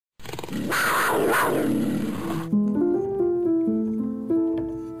Hello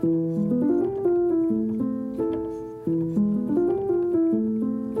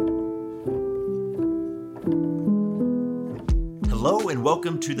and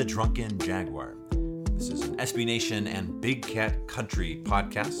welcome to the Drunken Jaguar. This is an SB Nation and Big Cat Country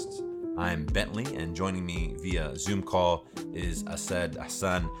podcast. I'm Bentley, and joining me via Zoom call is Ased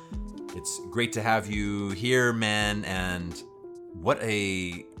Hassan. It's great to have you here, man, and what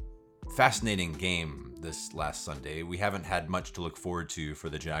a fascinating game this last Sunday. We haven't had much to look forward to for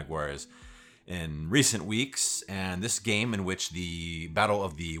the Jaguars in recent weeks, and this game in which the battle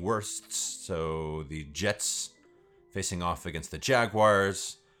of the worsts, so the Jets facing off against the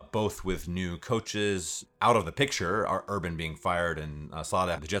Jaguars, both with new coaches out of the picture, Urban being fired and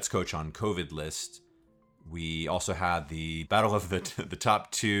Saleh, the Jets coach, on COVID list. We also had the battle of the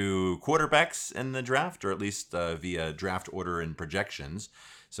top two quarterbacks in the draft, or at least via draft order and projections.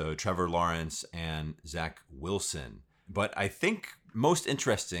 So Trevor Lawrence and Zach Wilson. But I think most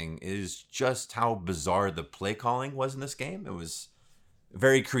interesting is just how bizarre the play calling was in this game. It was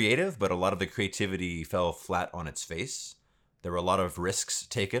very creative, but a lot of the creativity fell flat on its face. There were a lot of risks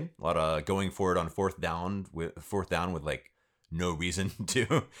taken, a lot of going for it on fourth down with like no reason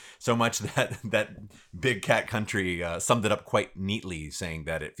to. So much that Big Cat Country summed it up quite neatly, saying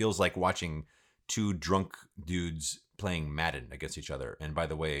that it feels like watching two drunk dudes playing Madden against each other. And by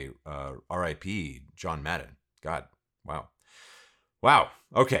the way, R.I.P. John Madden. God, wow.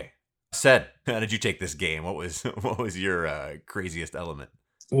 Okay. Said, how did you take this game? What was your craziest element?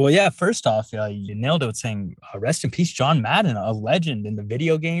 Well, yeah, first off, you nailed it with saying rest in peace, John Madden, a legend in the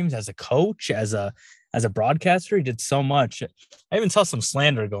video games, as a coach, as a broadcaster. He did so much. I even saw some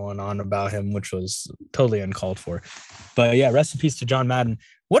slander going on about him, which was totally uncalled for. But yeah, rest in peace to John Madden.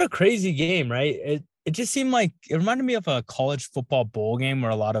 What a crazy game, right? It just seemed like it reminded me of a college football bowl game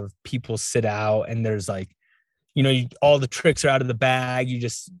where a lot of people sit out and there's like, all the tricks are out of the bag. You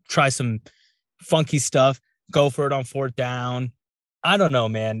just try some funky stuff, go for it on fourth down. I don't know,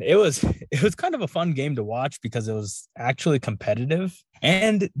 man. It was kind of a fun game to watch because it was actually competitive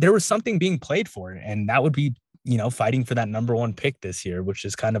and there was something being played for it. And that would be, fighting for that number one pick this year, which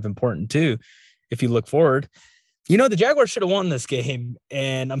is kind of important too. If you look forward, the Jaguars should have won this game,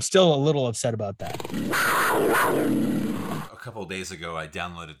 and I'm still a little upset about that. A couple of days ago, I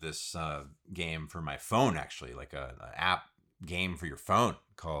downloaded this game for my phone, actually, like an app game for your phone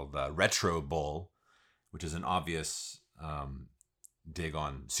called Retro Bowl, which is an obvious dig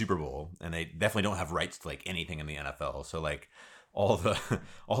on Super Bowl, and they definitely don't have rights to like anything in the NFL. So like all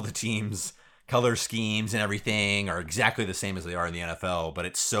the teams' color schemes and everything are exactly the same as they are in the NFL, but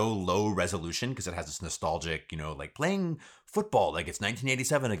it's so low resolution because it has this nostalgic, like playing football like it's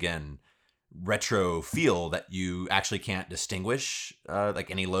 1987 again, retro feel that you actually can't distinguish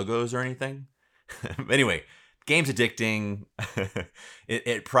like any logos or anything. But anyway, game's addicting.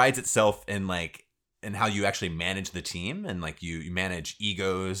 It prides itself in how you actually manage the team, and like you manage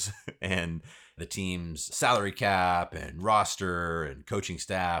egos and the team's salary cap and roster and coaching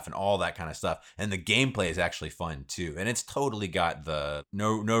staff and all that kind of stuff. And the gameplay is actually fun too. And it's totally got the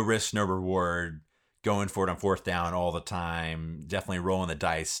no risk, no reward, going for it on fourth down all the time, definitely rolling the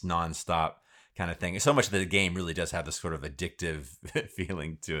dice nonstop kind of thing. So much of the game really does have this sort of addictive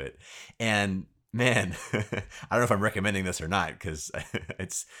feeling to it. And man, I don't know if I'm recommending this or not, because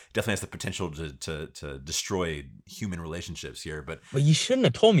it's definitely has the potential to destroy human relationships here. But you shouldn't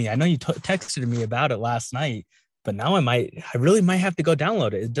have told me. I know you texted me about it last night, but now I really might have to go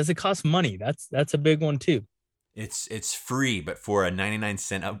download it. Does it cost money? That's a big one too. It's free, but for a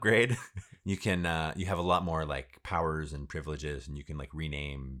 99-cent upgrade, you can you have a lot more like powers and privileges, and you can like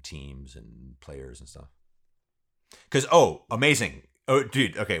rename teams and players and stuff. Because amazing. Oh,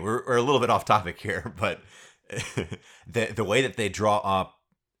 dude. Okay, we're a little bit off topic here, but the way that they draw up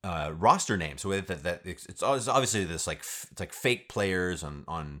roster names, the way that it's obviously this it's like fake players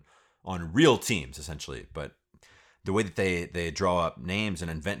on real teams essentially, but the way that they draw up names and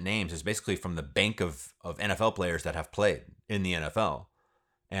invent names is basically from the bank of NFL players that have played in the NFL,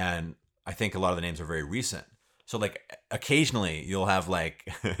 and I think a lot of the names are very recent. So like occasionally you'll have like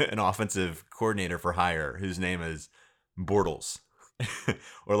an offensive coordinator for hire whose name is Bortles.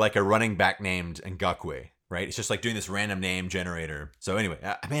 Or like a running back named Ngakwe, right? It's just like doing this random name generator. So anyway,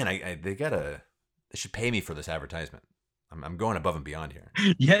 man, they should pay me for this advertisement. I'm going above and beyond here.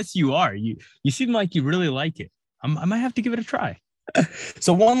 Yes, you are. You seem like you really like it. I might have to give it a try.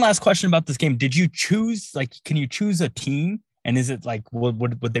 So one last question about this game. Did you choose, can you choose a team? And is it like,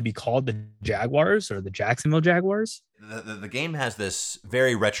 would they be called the Jaguars or the Jacksonville Jaguars? The game has this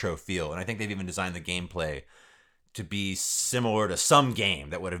very retro feel. And I think they've even designed the gameplay to be similar to some game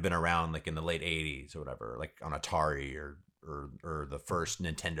that would have been around like in the late 80s or whatever, like on Atari or the first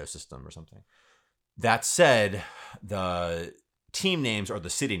Nintendo system or something. That said, the team names are the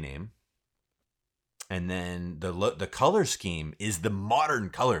city name. And then the color scheme is the modern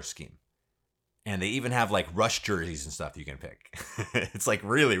color scheme. And they even have like Rush jerseys and stuff you can pick. It's like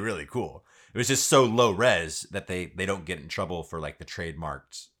really, really cool. It was just so low res that they don't get in trouble for like the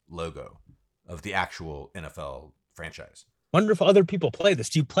trademarked logo of the actual NFL franchise. Wonder if other people play this.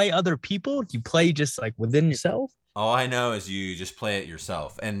 Do you play other people? Do you play just like within yourself? All I know is you just play it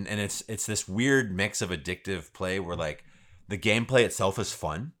yourself. And it's this weird mix of addictive play where like the gameplay itself is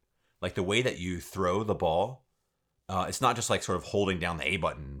fun. Like the way that you throw the ball, it's not just like sort of holding down the A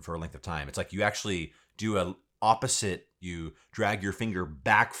button for a length of time. It's like you actually do a opposite. You drag your finger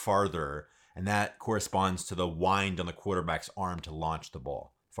back farther, and that corresponds to the wind on the quarterback's arm to launch the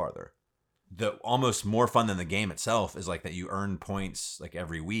ball farther. The almost more fun than the game itself is like that you earn points like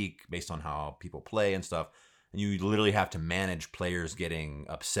every week based on how people play and stuff. And you literally have to manage players getting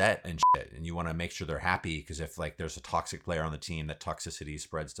upset and shit. And you want to make sure they're happy because if like there's a toxic player on the team, that toxicity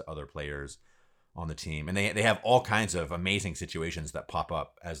spreads to other players on the team. And they have all kinds of amazing situations that pop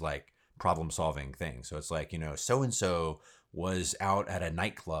up as like problem solving things. So it's like, so-and-so was out at a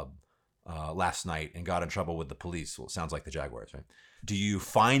nightclub last night and got in trouble with the police. Well, it sounds like the Jaguars, right? Do you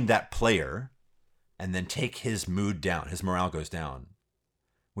find that player and then take his mood down? His morale goes down,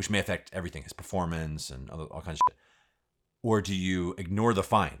 which may affect everything, his performance and all kinds of shit. Or do you ignore the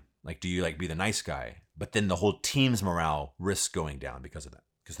fine? Like, do you like be the nice guy? But then the whole team's morale risks going down because of that.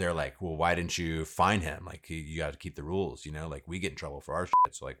 Because they're like, well, why didn't you fine him? Like, you got to keep the rules, like we get in trouble for our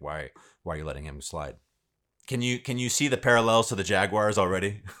shit. So like, why are you letting him slide? Can you see the parallels to the Jaguars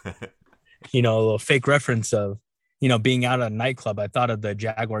already? A little fake reference of, being out at a nightclub. I thought of the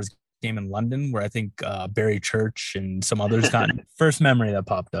Jaguars game in London where I think Barry Church and some others got first memory that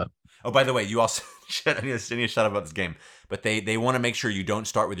popped up. Oh, by the way, you also I need to shut up about this game, but they want to make sure you don't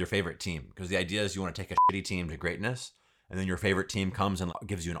start with your favorite team because the idea is you want to take a shitty team to greatness, and then your favorite team comes and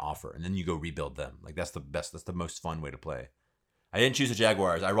gives you an offer, and then you go rebuild them. Like that's the best. That's the most fun way to play. I didn't choose the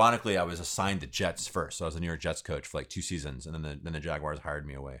Jaguars. Ironically, I was assigned the Jets first, so I was a New York Jets coach for like 2 seasons, and then the Jaguars hired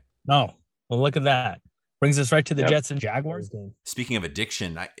me away. Oh, well, look at that. Brings us right to the Jets and Jaguars game. Speaking of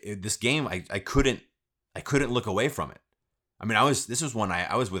addiction, this game I couldn't look away from it. I mean, this was when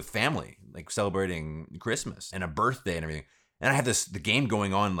I was with family, like celebrating Christmas and a birthday and everything, and I had the game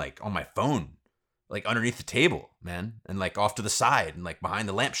going on like on my phone, like underneath the table, man, and like off to the side and like behind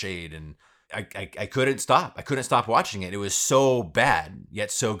the lampshade, and I couldn't stop. I couldn't stop watching it. It was so bad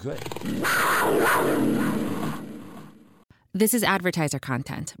yet so good. This is advertiser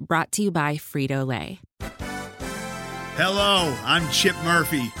content brought to you by Frito-Lay. Hello, I'm Chip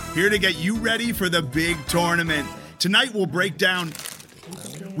Murphy, here to get you ready for the big tournament. Tonight we'll break down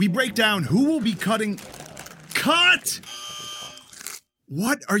who will be cutting. Cut!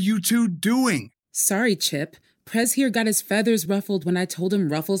 What are you two doing? Sorry, Chip. Prez here got his feathers ruffled when I told him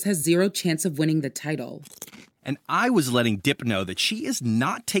Ruffles has 0 chance of winning the title. And I was letting Dip know that she is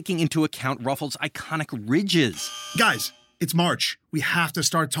not taking into account Ruffles' iconic ridges. Guys, it's March. We have to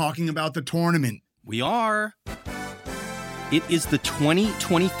start talking about the tournament. We are. It is the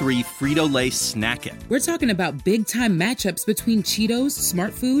 2023 Frito-Lay Snack It. We're talking about big-time matchups between Cheetos,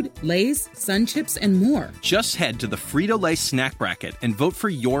 Smart Food, Lay's, Sun Chips, and more. Just head to the Frito-Lay Snack Bracket and vote for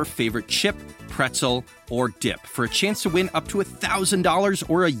your favorite chip, pretzel, or dip for a chance to win up to $1,000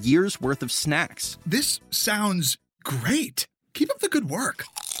 or a year's worth of snacks. This sounds great. Keep up the good work.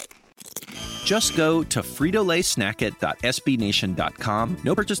 Just go to fritolaysnackit.sbnation.com.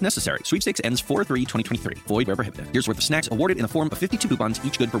 No purchase necessary. Sweepstakes ends 4/3/2023. Void where prohibited. Year's worth of snacks awarded in the form of 52 coupons,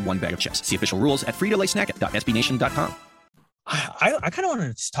 each good for 1 bag of chips. See official rules at fritolaysnackit.sbnation.com. I kind of want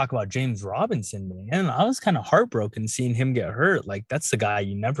to just talk about James Robinson, man. I was kind of heartbroken seeing him get hurt. Like, that's the guy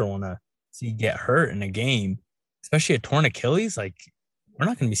you never want to see get hurt in a game, especially a torn Achilles. Like, we're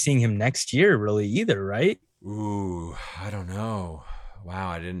not going to be seeing him next year really either, right? Ooh, I don't know.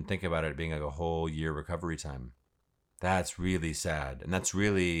 Wow, I didn't think about it being like a whole year recovery time. That's really sad. And that's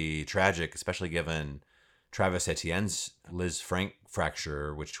really tragic, especially given Travis Etienne's Liz Frank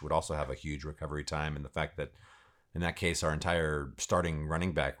fracture, which would also have a huge recovery time. And the fact that in that case, our entire starting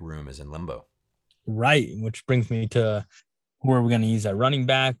running back room is in limbo. Right, which brings me to who are we going to use at running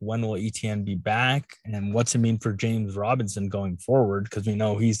back? When will Etienne be back? And what's it mean for James Robinson going forward? Because we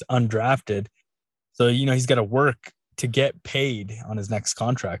know he's undrafted. So, he's got to work to get paid on his next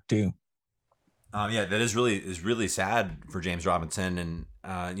contract too. Yeah, that is really sad for James Robinson. And,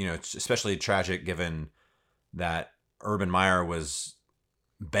 it's especially tragic given that Urban Meyer was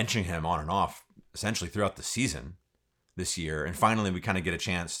benching him on and off essentially throughout the season. this year. And finally, we kind of get a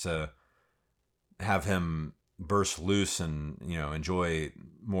chance to have him burst loose and, enjoy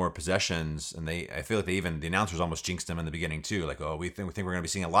more possessions. And I feel like the announcers almost jinxed him in the beginning too. Like, oh, we think we're going to be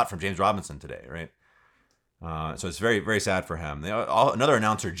seeing a lot from James Robinson today, right? So it's very, very sad for him. Another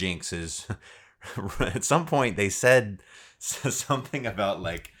announcer jinx is at some point they said something about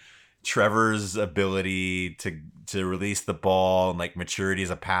like Trevor's ability to release the ball and like maturity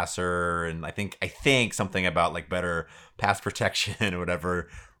as a passer, and I think something about like better pass protection or whatever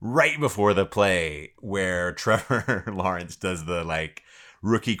right before the play where Trevor Lawrence does the like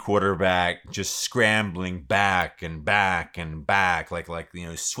rookie quarterback just scrambling back and back and back like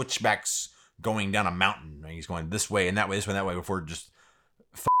switchbacks going down a mountain. Right? He's going this way and that way, this way and that way before just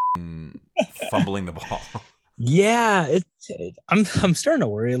fumbling the ball. Yeah, I'm starting to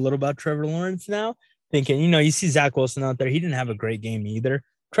worry a little about Trevor Lawrence now. Thinking, you see Zach Wilson out there. He didn't have a great game either.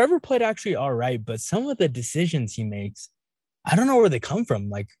 Trevor played actually all right, but some of the decisions he makes, I don't know where they come from.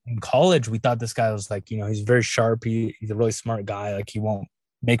 Like in college, we thought this guy was like, he's very sharp. He's a really smart guy. Like he won't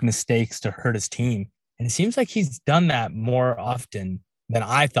make mistakes to hurt his team. And it seems like he's done that more often than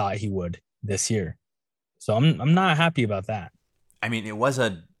I thought he would this year. So I'm not happy about that. I mean, it was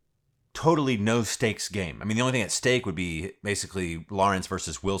a totally no stakes game. I mean, the only thing at stake would be basically Lawrence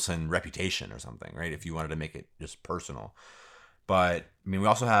versus Wilson reputation or something, right? If you wanted to make it just personal. But I mean, we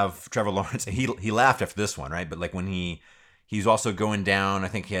also have Trevor Lawrence. He laughed after this one, right? But like when he's also going down, I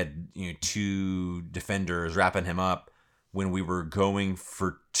think he had two defenders wrapping him up when we were going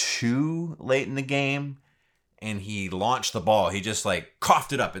for 2 late in the game, and he launched the ball. He just like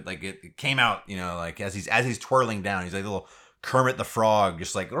coughed it up. It came out, like as he's twirling down. He's like a little Kermit the Frog,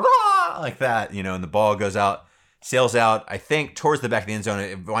 just like rah, like that, and the ball goes out, sails out. I think towards the back of the end zone,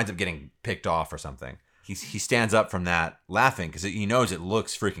 it winds up getting picked off or something. He stands up from that laughing because he knows it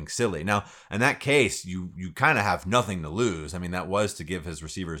looks freaking silly. Now, in that case, you kind of have nothing to lose. I mean, that was to give his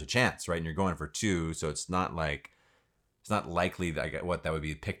receivers a chance, right? And you're going for 2, so it's not likely that that would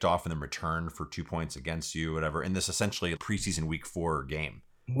be picked off and then returned for 2 points against you, whatever. In this essentially a preseason week 4 game,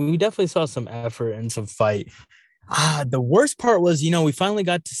 we definitely saw some effort and some fight. The worst part was, we finally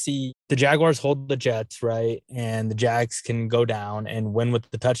got to see the Jaguars hold the Jets, right? And the Jags can go down and win with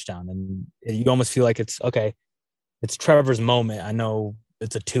the touchdown. And you almost feel like it's Trevor's moment. I know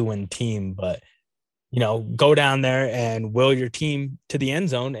it's a 2-win team, but, go down there and will your team to the end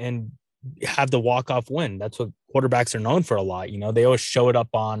zone and have the walk-off win. That's what quarterbacks are known for a lot. They always show it up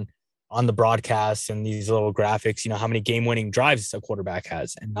on the broadcast and these little graphics, how many game-winning drives a quarterback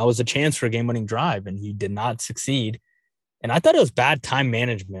has. And that was a chance for a game-winning drive, and he did not succeed. And I thought it was bad time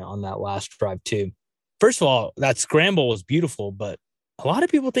management on that last drive too. First of all, that scramble was beautiful, but a lot of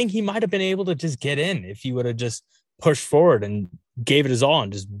people think he might have been able to just get in if he would have just pushed forward and gave it his all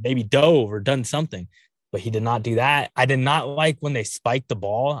and just maybe dove or done something. But he did not do that. I did not like when they spiked the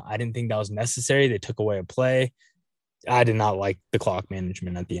ball. I didn't think that was necessary. They took away a play. I did not like the clock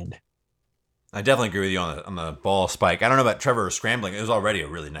management at the end. I definitely agree with you on the ball spike. I don't know about Trevor scrambling. It was already a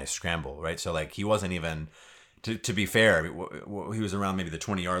really nice scramble, right? So like he wasn't even, to be fair, I mean, he was around maybe the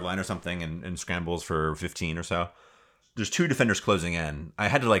 20-yard line or something and scrambles for 15 or so. There's 2 defenders closing in. I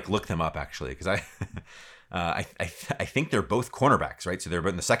had to like look them up actually because I think they're both cornerbacks, right? So they're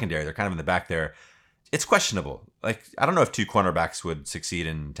in the secondary. They're kind of in the back there. It's questionable. Like I don't know if 2 cornerbacks would succeed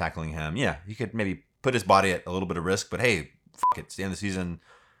in tackling him. Yeah, he could maybe put his body at a little bit of risk, but hey, it's the end of the season.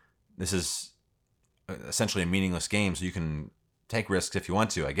 This is essentially a meaningless game, so you can take risks if you want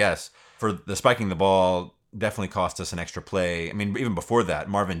to, I guess. For the spiking the ball, definitely cost us an extra play. I mean, even before that,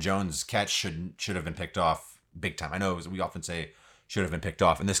 Marvin Jones' catch should have been picked off big time. I know we often say should have been picked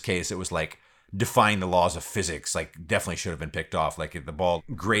off. In this case, it was like defying the laws of physics, like definitely should have been picked off. Like if the ball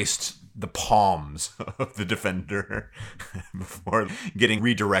graced the palms of the defender before getting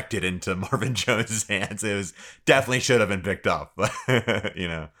redirected into Marvin Jones' hands, it was definitely should have been picked off.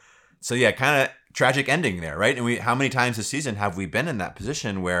 So yeah, kind of tragic ending there, right? And how many times this season have we been in that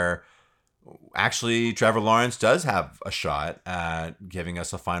position where actually Trevor Lawrence does have a shot at giving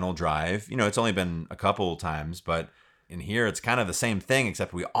us a final drive? It's only been a couple times, but in here it's kind of the same thing,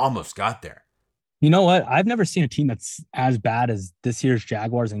 except we almost got there. You know what? I've never seen a team that's as bad as this year's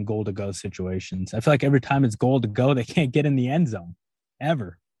Jaguars in goal-to-go situations. I feel like every time it's goal-to-go, they can't get in the end zone,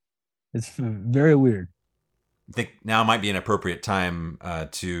 ever. It's very weird. I think now might be an appropriate time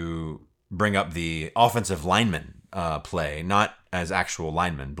to bring up the offensive lineman play, not as actual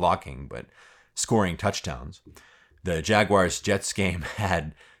linemen blocking, but scoring touchdowns. The Jaguars-Jets game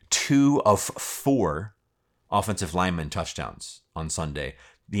had 2 of 4 offensive lineman touchdowns on Sunday.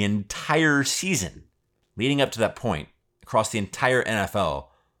 The entire season leading up to that point, across the entire NFL,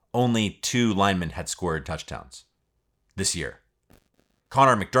 only 2 linemen had scored touchdowns. this year.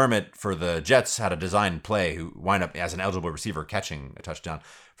 Connor McDermott for the Jets had a designed play who wind up as an eligible receiver catching a touchdown.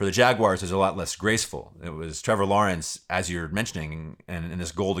 For the Jaguars, it was a lot less graceful. It was Trevor Lawrence, as you're mentioning, and in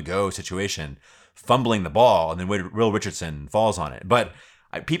this goal-to-go situation, fumbling the ball, and then Will Richardson falls on it. But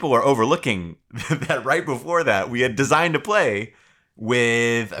people are overlooking that right before that, we had designed a play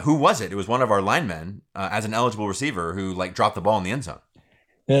with, who was it? It was one of our linemen as an eligible receiver who dropped the ball in the end zone.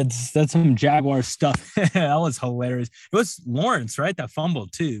 That's some Jaguar stuff. That was hilarious. It was Lawrence, right? That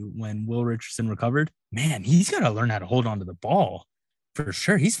fumbled too when Will Richardson recovered. Man, he's got to learn how to hold on to the ball for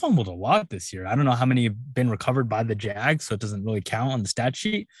sure. He's fumbled a lot this year. I don't know how many have been recovered by the Jags, so it doesn't really count on the stat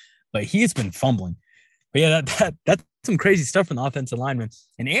sheet, but he's been fumbling. But yeah, that's some crazy stuff from the offensive lineman.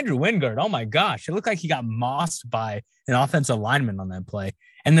 And Andrew Wingard, oh my gosh, it looked like he got mossed by an offensive lineman on that play.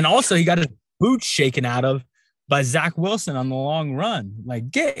 And then also he got his boots shaken out of by Zach Wilson on the long run.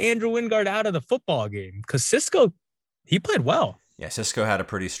 Get Andrew Wingard out of the football game, because Cisco, he played well. Yeah, Cisco had a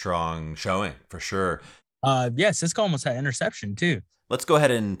pretty strong showing for sure. Cisco almost had interception too. Let's go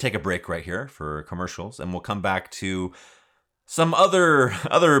ahead and take a break right here for commercials, and we'll come back to some other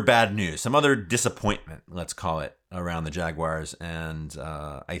bad news, some other disappointment, let's call it, around the Jaguars. And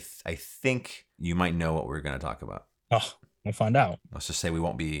I think you might know what we're going to talk about. Oh, we'll find out. Let's just say we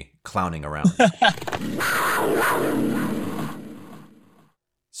won't be clowning around.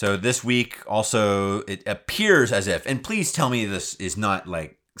 So this week also, it appears as if, and please tell me this is not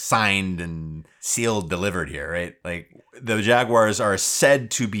signed and sealed delivered here, right? The Jaguars are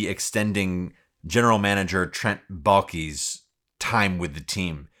said to be extending general manager Trent Baalke's time with the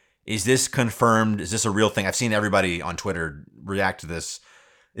team. Is this confirmed? Is this a real thing? I've seen everybody on Twitter react to this.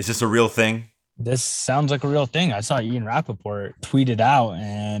 Is this a real thing? This sounds like a real thing. I saw Ian Rappaport tweet it out,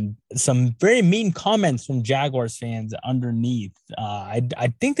 and some very mean comments from Jaguars fans underneath.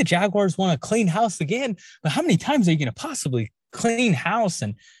 I think the Jaguars want to clean house again, but how many times are you going to possibly clean house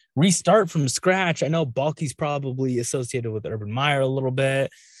and restart from scratch? I know Baalke's probably associated with Urban Meyer a little bit,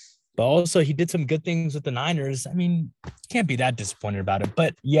 but also he did some good things with the Niners. I mean, can't be that disappointed about it.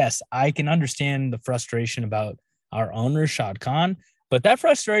 But yes, I can understand the frustration about our owner, Shad Khan. But that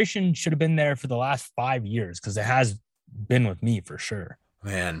frustration should have been there for the last 5 years, because it has been with me for sure.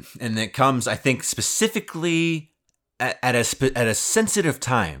 Man, and it comes, I think, specifically at a sensitive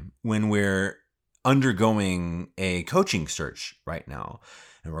time when we're undergoing a coaching search right now,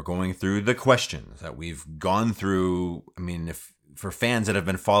 and we're going through the questions that we've gone through. I mean, if for fans that have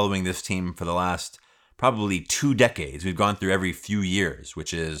been following this team for the last probably 2 decades, we've gone through every few years,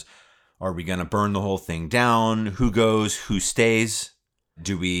 which is, are we going to burn the whole thing down? Who goes? Who stays?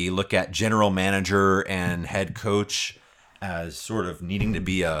 Do we look at general manager and head coach as sort of needing to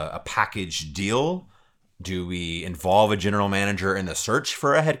be a package deal? Do we involve a general manager in the search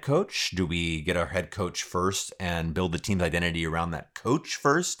for a head coach? Do we get our head coach first and build the team's identity around that coach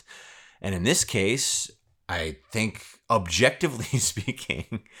first? And in this case, I think objectively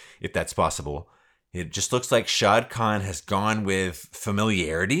speaking, if that's possible, it just looks like Shad Khan has gone with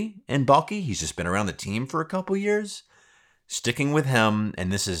familiarity in Baalke. He's just been around the team for a couple years. Sticking with him,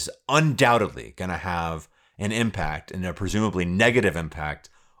 and this is undoubtedly going to have an impact, and a presumably negative impact,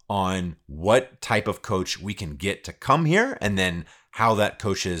 on what type of coach we can get to come here, and then how that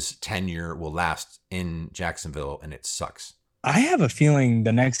coach's tenure will last in Jacksonville, and it sucks. I have a feeling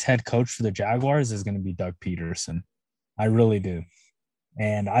the next head coach for the Jaguars is going to be Doug Peterson. I really do.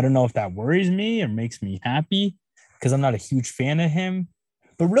 And I don't know if that worries me or makes me happy, because I'm not a huge fan of him.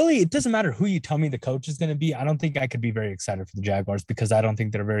 But really, it doesn't matter who you tell me the coach is going to be. I don't think I could be very excited for the Jaguars, because I don't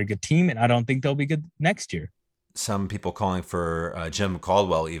think they're a very good team, and I don't think they'll be good next year. Some people calling for Jim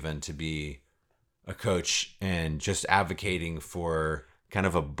Caldwell even to be a coach, and just advocating for kind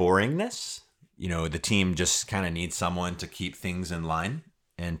of a boringness. You know, the team just kind of needs someone to keep things in line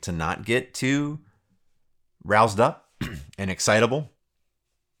and to not get too roused up and excitable,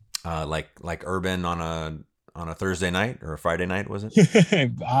 like Urban on a Thursday night or a Friday night, was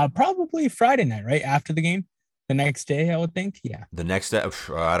it? Probably Friday night, right after the game. The next day, I would think. Yeah. The next day,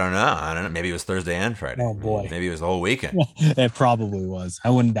 I don't know. Maybe it was Thursday and Friday. Oh boy. Maybe it was the whole weekend. It probably was. I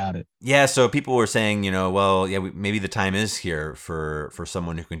wouldn't doubt it. Yeah. So people were saying, maybe the time is here for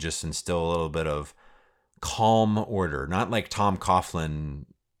someone who can just instill a little bit of calm order, not like Tom Coughlin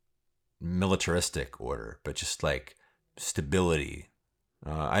militaristic order, but just like stability.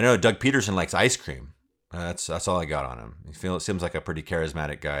 I know Doug Peterson likes ice cream. That's all I got on him. It seems like a pretty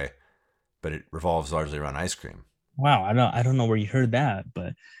charismatic guy, but it revolves largely around ice cream. Wow, I don't know where you heard that, but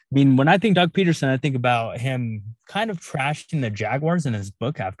I mean, when I think Doug Peterson, I think about him kind of trashing the Jaguars in his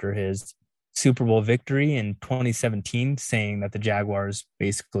book after his Super Bowl victory in 2017, saying that the Jaguars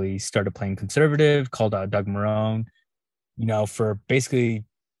basically started playing conservative, called out Doug Marrone, for basically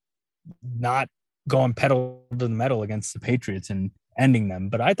not going pedal to the metal against the Patriots and ending them.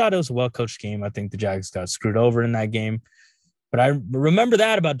 But I thought it was a well-coached game. I think the Jags got screwed over in that game. But I remember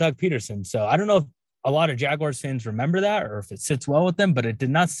that about Doug Peterson. So I don't know if a lot of Jaguars fans remember that or if it sits well with them, but it did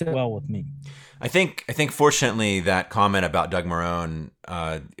not sit well with me. I think fortunately that comment about Doug Marrone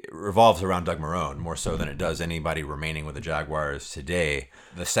revolves around Doug Marrone more so than it does anybody remaining with the Jaguars today.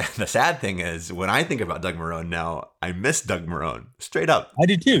 The sad thing is when I think about Doug Marrone now, I miss Doug Marrone straight up. I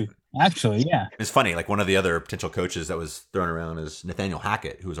do too. Actually, yeah. It's funny. Like one of the other potential coaches that was thrown around is Nathaniel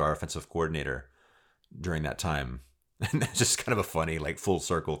Hackett, who was our offensive coordinator during that time. And that's just kind of a funny, like full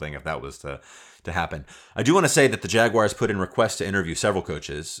circle thing if that was to happen. I do want to say that the Jaguars put in requests to interview several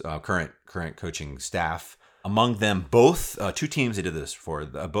coaches, current coaching staff. Among them, both two teams they did this for,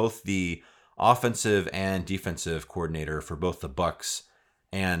 both the offensive and defensive coordinator for both the Bucs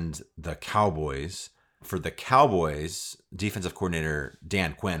and the Cowboys. For the Cowboys, defensive coordinator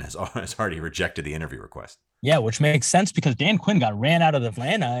Dan Quinn has already rejected the interview request. Yeah, which makes sense because Dan Quinn got ran out of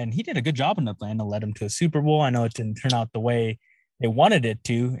Atlanta, and he did a good job in Atlanta, led him to a Super Bowl. I know it didn't turn out the way they wanted it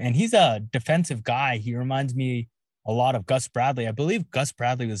to, and he's a defensive guy. He reminds me a lot of Gus Bradley. I believe Gus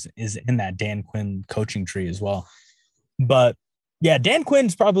Bradley is in that Dan Quinn coaching tree as well. But yeah, Dan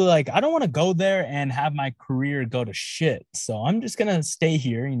Quinn's probably like, I don't want to go there and have my career go to shit. So I'm just going to stay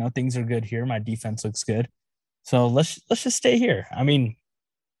here. Things are good here. My defense looks good. So let's just stay here. I mean,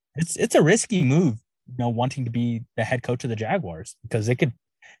 it's a risky move, wanting to be the head coach of the Jaguars because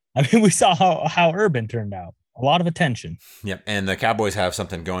we saw how Urban turned out. A lot of attention. Yep, and the Cowboys have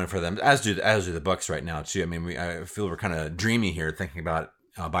something going for them, as do the Bucs right now too. I mean, I feel we're kind of dreamy here, thinking about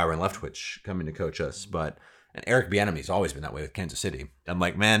Byron Leftwich coming to coach us, and Eric Bieniemy's always been that way with Kansas City. I'm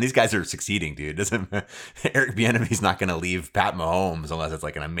like, man, these guys are succeeding, dude. Eric Bieniemy's not going to leave Pat Mahomes unless it's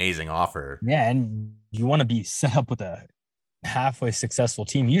like an amazing offer. Yeah, and you want to be set up with a halfway successful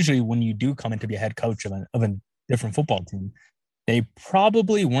team. Usually, when you do come in to be a head coach of a different football team, they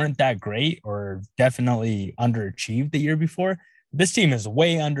probably weren't that great or definitely underachieved the year before. This team is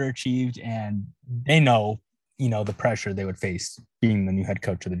way underachieved, and they know, the pressure they would face being the new head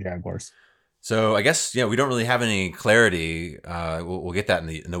coach of the Jaguars. So I guess, we don't really have any clarity. We'll get that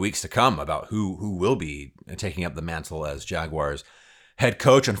in the weeks to come about who will be taking up the mantle as Jaguars head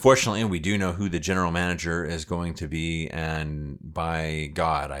coach. Unfortunately, we do know who the general manager is going to be, and by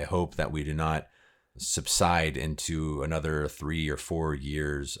God, I hope that we do not subside into another 3 or 4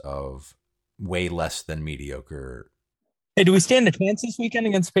 years of way less than mediocre. Hey, do we stand a chance this weekend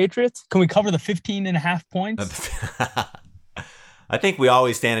against Patriots? Can we cover the 15.5 points? I think we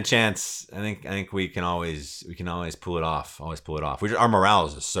always stand a chance. I think we can always pull it off. Our morale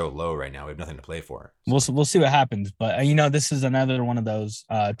is just so low right now. We have nothing to play for. We'll see what happens. But this is another one of those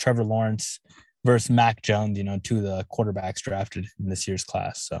Trevor Lawrence versus Mac Jones. Two of the quarterbacks drafted in this year's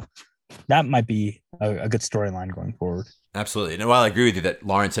class. So that might be a good storyline going forward. Absolutely. And while I agree with you that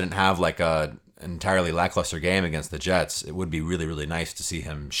Lawrence didn't have like an entirely lackluster game against the Jets, it would be really, really nice to see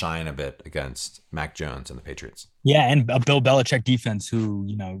him shine a bit against Mac Jones and the Patriots. Yeah, and a Bill Belichick defense who,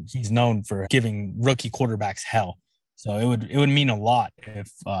 he's known for giving rookie quarterbacks hell. So it would mean a lot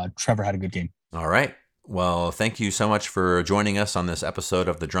if Trevor had a good game. All right. Well, thank you so much for joining us on this episode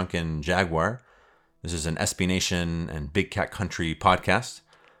of the Drunken Jaguar. This is an SB Nation and Big Cat Country podcast.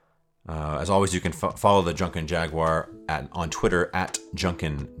 As always, you can follow the Drunken Jaguar on Twitter at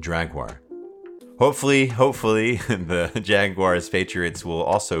Drunken Jaguar. Hopefully, the Jaguars Patriots will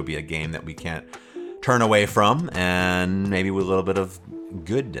also be a game that we can't turn away from, and maybe with a little bit of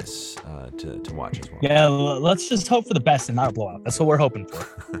goodness to watch as well. Yeah, let's just hope for the best and not a blowout. That's what we're hoping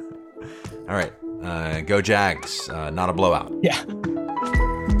for. All right, go Jags, not a blowout. Yeah.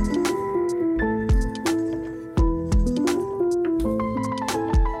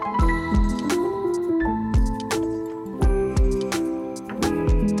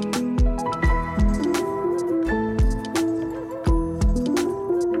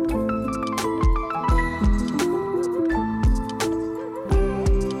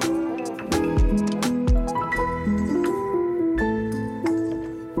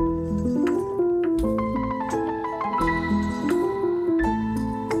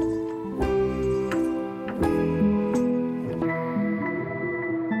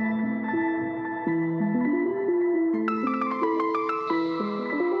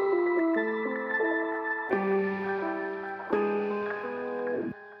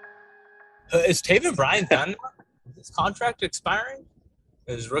 Is Taven Bryan done? Is his contract expiring?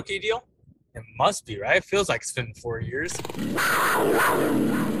 His rookie deal? It must be, right? It feels like it's been 4 years.